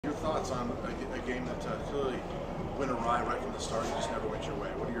thoughts on a game that clearly went awry right from the start? You just never went your way.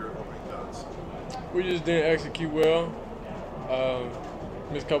 What are your opening thoughts? We just didn't execute well.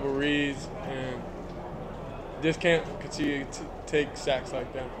 Missed a couple reads, and just can't continue to take sacks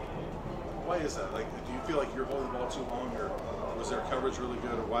like that. Why is that? Like, do you feel like you're holding the ball too long, or was their coverage really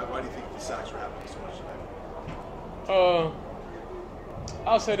good, or why do you think the sacks were happening so much today?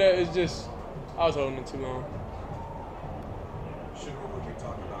 I'll say that it's just I was holding it too long. Shedeur, when we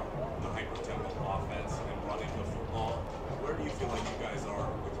talk about the hyper-tempo offense and running the football, where do you feel like you guys are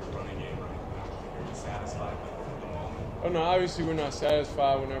with your running game right now? Are you satisfied with the moment? Oh no, obviously we're not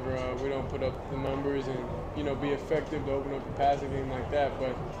satisfied whenever we don't put up the numbers and be effective to open up the passing game like that.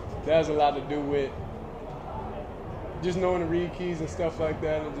 But that has a lot to do with just knowing the read keys and stuff like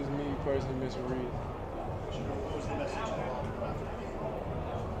that, and just me personally missing reads. What was the message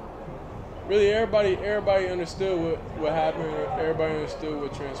Really, everybody understood what happened. Everybody understood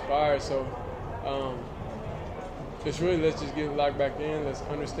what transpired. So it's really, let's just get locked back in. Let's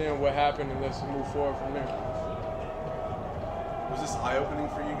understand what happened, and let's move forward from there. Was this eye-opening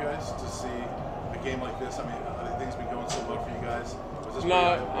for you guys to see a game like this? I mean, things been going so well for you guys. Was this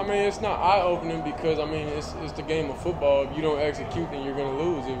I mean, it's not eye-opening because it's the game of football. If you don't execute, then you're gonna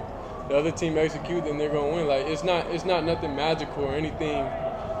lose. If the other team execute, then they're gonna win. Like it's not nothing magical or anything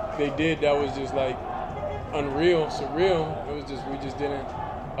they did that was just like unreal, surreal. It was just we just didn't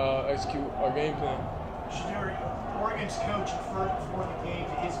execute our game plan. Shedeur, Oregon's coach referred before the game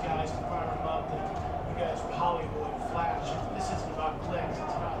to his guys to fire them up that you guys were Hollywood flash. This isn't about clicks,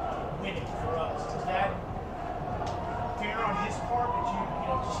 it's about winning for us. Is that fair on his part? Did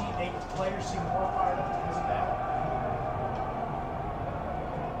you make the players seem more fired up because of that?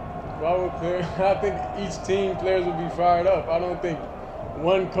 I think each team players will be fired up. I don't think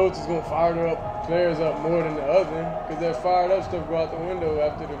one coach is going to fire up players up more than the other because they're fired up stuff go out the window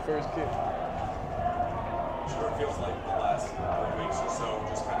after the first kick. Sure, it feels like the last 3 weeks or so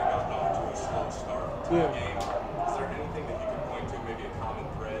just kind of got off to a slow start to the game. Is there anything that you can point to, maybe a common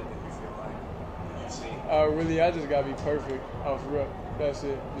thread that you feel like that you've seen? Really, I just got to be perfect off rip. That's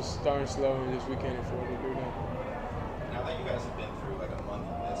it. Just starting slow and just we can't afford to do that. Now that you guys have been through like a month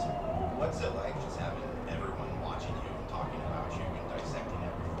of this, what's it like just having everyone watching you and talking about you and dissecting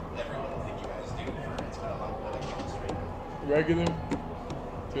every little thing you guys do for it's been a month of like months straight now? Regular.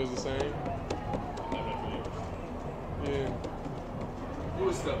 Feels the same. Yeah. What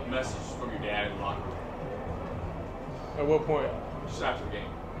was the message from your dad in the locker room? At what point? Just after the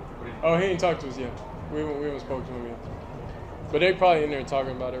game. Oh, he ain't talked to us yet. We haven't spoken to him yet. But they probably in there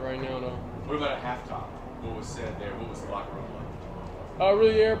talking about it right now, though. What about at halftime? What was said there? What was the locker room like?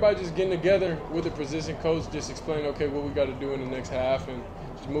 Really, everybody just getting together with the position coach, just explaining, okay, what we got to do in the next half, and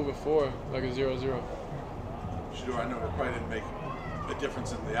just moving forward like a 0-0. Shedeur, I know it probably didn't make a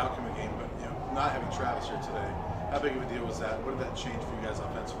difference in the outcome of the game, but not having Travis here today, how big of a deal was that? What did that change for you guys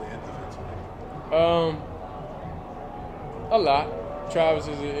offensively and defensively? A lot. Travis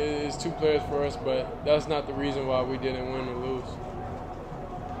is two players for us, but that's not the reason why we didn't win or lose.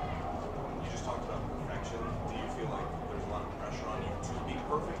 You just talked about perfection. Do you feel like there's a lot of pressure on you to be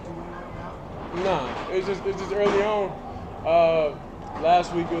perfect to win right now? Nah, it's just early on.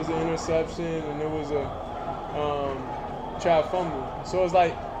 Last week it was an interception and it was a child fumble. So it's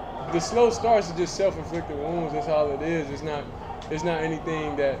like the slow starts are just self-inflicted wounds. That's all it is. It's not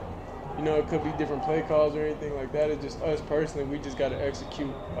anything that it could be different play calls or anything like that. It's just us personally. We just got to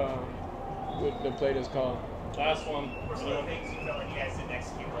execute with the play that's called. Last one. What some of the things you felt like you guys didn't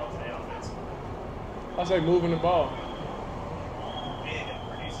execute well today offensively? I say moving the ball. Anything that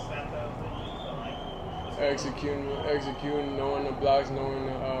produces that though? That you feel like Executing, knowing the blocks, knowing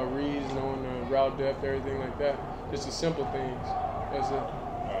the reads, knowing the route depth, everything like that. Just the simple things. That's it.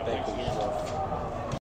 Thank you.